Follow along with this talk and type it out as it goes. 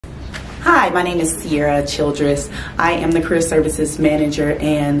Hi, my name is Cierra. I am the Career Services Manager,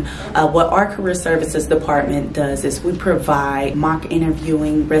 and what our Career Services Department does is we provide mock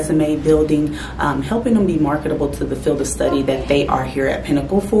interviewing, resume building, helping them be marketable to the field of study that they are here at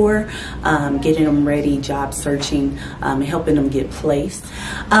Pinnacle for, getting them ready, job searching, and helping them get placed.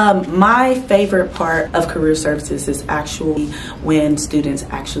 My favorite part of Career Services is actually when students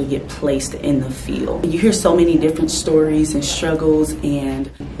actually get placed in the field. You hear so many different stories and struggles,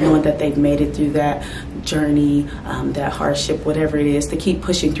 and knowing that they've made it through that journey, that hardship, whatever it is, to keep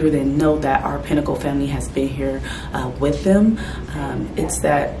pushing through and know that our Pinnacle family has been here with them. It's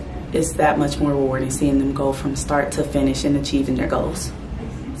that much more rewarding seeing them go from start to finish and achieving their goals.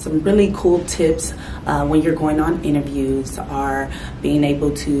 Some really cool tips when you're going on interviews are being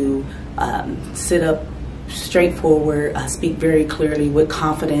able to sit up straightforward, speak very clearly with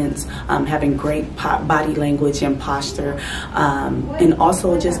confidence, having great body language and posture, and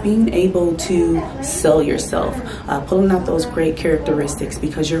also just being able to sell yourself, pulling out those great characteristics,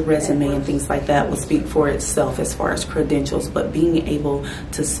 because your resume and things like that will speak for itself as far as credentials, but being able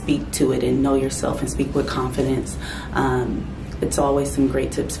to speak to it and know yourself and speak with confidence. It's always some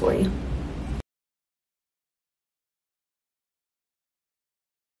great tips for you.